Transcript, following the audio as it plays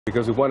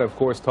Because we want to, of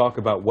course, talk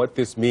about what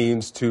this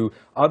means to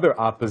other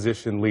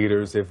opposition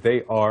leaders if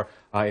they are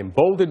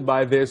emboldened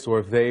by this or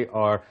if they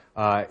are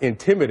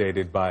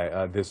intimidated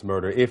by this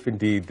murder, if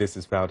indeed this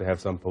is found to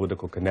have some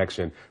political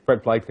connection.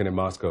 Fred Pleitgen in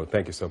Moscow,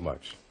 thank you so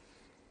much.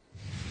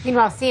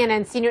 Meanwhile,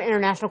 CNN senior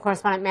international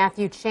correspondent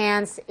Matthew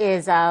Chance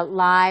is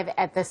live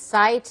at the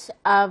site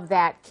of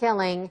that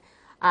killing.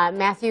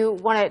 Matthew,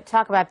 want to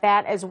talk about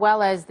that as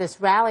well as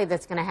this rally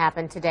that's going to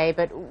happen today,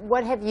 but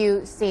what have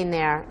you seen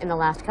there in the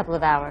last couple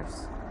of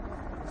hours?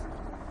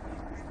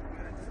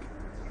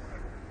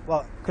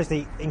 Well,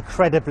 Christy,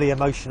 incredibly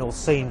emotional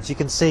scenes. You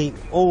can see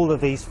all of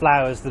these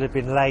flowers that have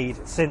been laid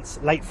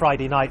since late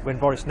Friday night when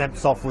Boris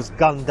Nemtsov was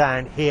gunned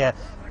down here,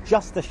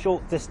 just a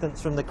short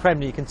distance from the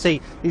Kremlin. You can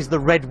see these are the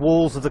red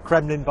walls of the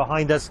Kremlin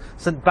behind us,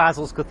 St.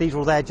 Basil's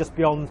Cathedral there just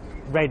beyond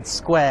Red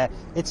Square.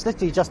 It's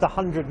literally just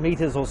 100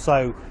 meters or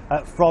so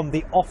from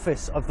the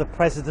office of the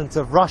President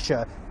of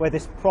Russia, where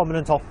this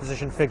prominent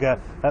opposition figure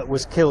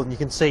was killed. And you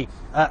can see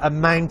a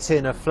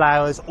mountain of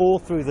flowers all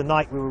through the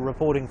night. We were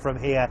reporting from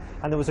here,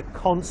 and there was a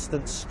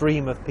constant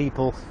stream of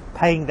people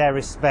paying their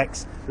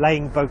respects,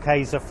 laying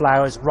bouquets of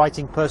flowers,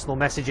 writing personal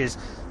messages.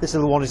 This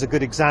little one is a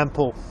good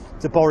example.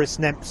 To Boris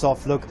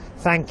Nemtsov, look,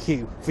 thank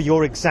you for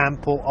your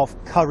example of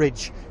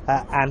courage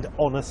and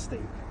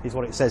honesty, is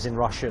what it says in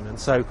Russian. And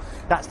so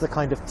that's the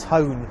kind of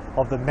tone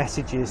of the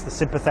messages, the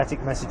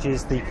sympathetic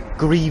messages, the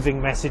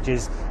grieving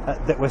messages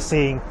that we're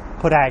seeing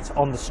put out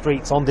on the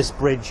streets, on this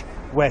bridge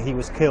where he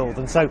was killed.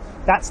 And so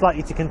that's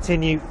likely to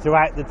continue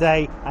throughout the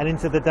day and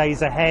into the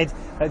days ahead.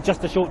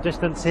 Just a short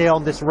distance here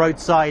on this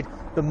roadside,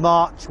 the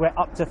march where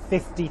up to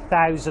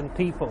 50,000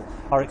 people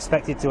are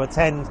expected to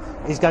attend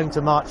is going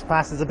to march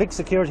past. There's a big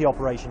security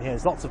operation here.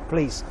 There's lots of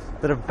police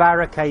that have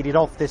barricaded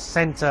off this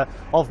centre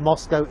of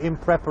Moscow in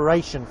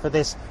preparation for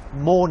this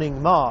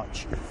morning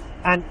march.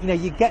 And, you know,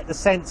 you get the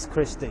sense,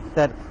 Christy,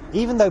 that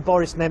even though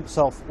Boris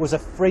Nemtsov was a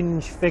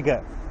fringe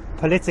figure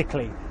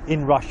politically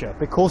in Russia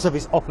because of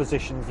his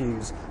opposition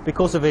views,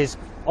 because of his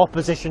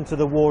opposition to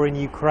the war in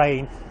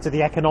Ukraine, to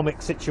the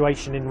economic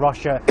situation in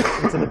Russia,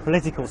 and to the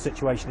political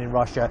situation in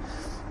Russia,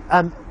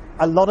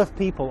 a lot of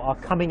people are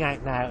coming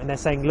out now and they're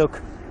saying,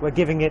 look, we're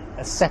giving it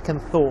a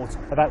second thought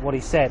about what he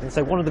said. And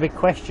so one of the big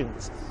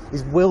questions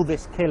is, will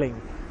this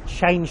killing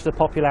change the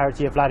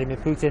popularity of Vladimir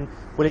Putin?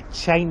 Will it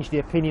change the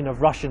opinion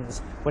of Russians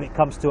when it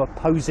comes to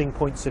opposing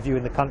points of view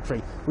in the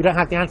country? We don't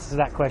have the answer to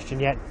that question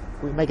yet.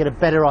 We may get a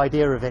better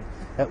idea of it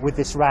with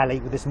this rally,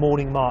 with this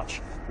morning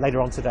march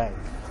later on today.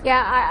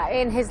 Yeah,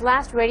 in his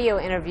last radio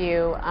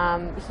interview,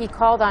 he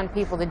called on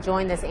people to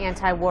join this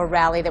anti-war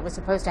rally that was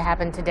supposed to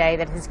happen today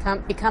that has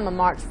become a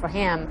march for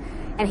him.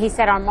 And he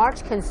said, our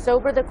march can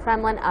sober the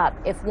Kremlin up.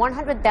 If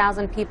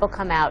 100,000 people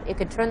come out, it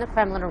could turn the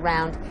Kremlin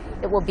around.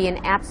 It will be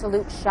an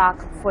absolute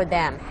shock for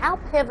them. How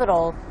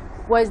pivotal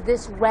was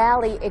this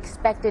rally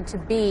expected to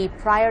be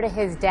prior to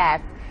his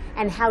death?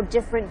 And how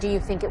different do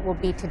you think it will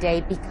be today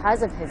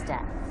because of his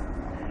death?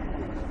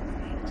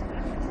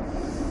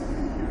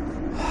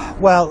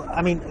 Well,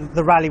 I mean,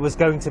 the rally was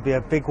going to be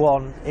a big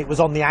one. It was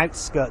on the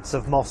outskirts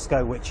of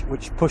Moscow,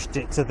 which pushed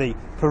it to the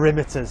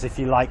perimeters, if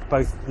you like,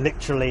 both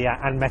literally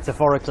and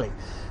metaphorically.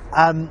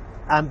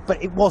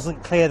 But it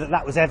wasn't clear that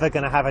that was ever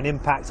going to have an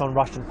impact on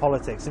Russian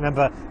politics.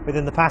 Remember,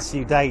 within the past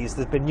few days,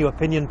 there's been new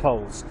opinion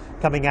polls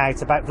coming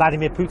out about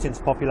Vladimir Putin's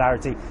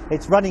popularity.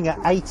 It's running at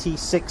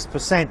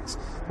 86%,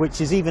 which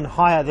is even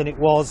higher than it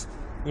was,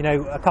 you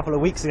know, a couple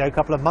of weeks ago, a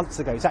couple of months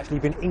ago. It's actually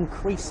been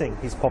increasing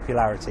his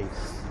popularity.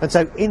 And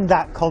so in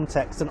that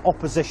context, an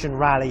opposition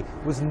rally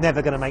was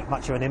never going to make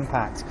much of an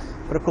impact.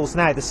 But of course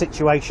now the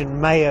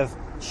situation may have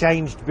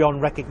changed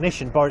beyond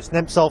recognition. Boris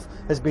Nemtsov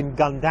has been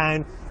gunned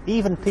down.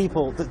 Even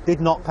people that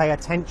did not pay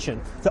attention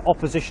to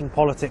opposition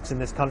politics in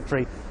this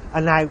country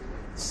are now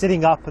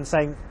sitting up and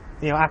saying,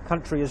 you know, our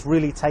country has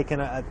really taken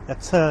a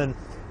turn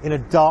in a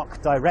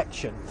dark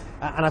direction.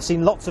 And I've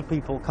seen lots of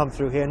people come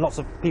through here, and lots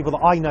of people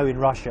that I know in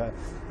Russia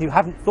who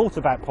haven't thought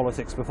about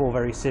politics before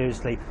very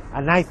seriously,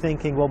 and now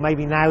thinking, well,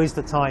 maybe now is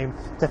the time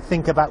to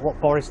think about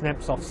what Boris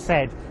Nemtsov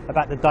said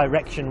about the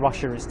direction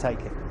Russia is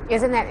taking.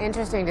 Isn't that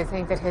interesting to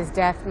think that his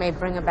death may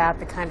bring about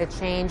the kind of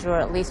change or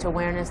at least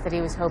awareness that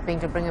he was hoping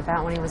to bring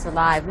about when he was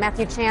alive?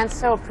 Matthew Chance,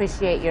 so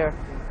appreciate your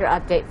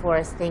update for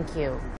us. Thank you.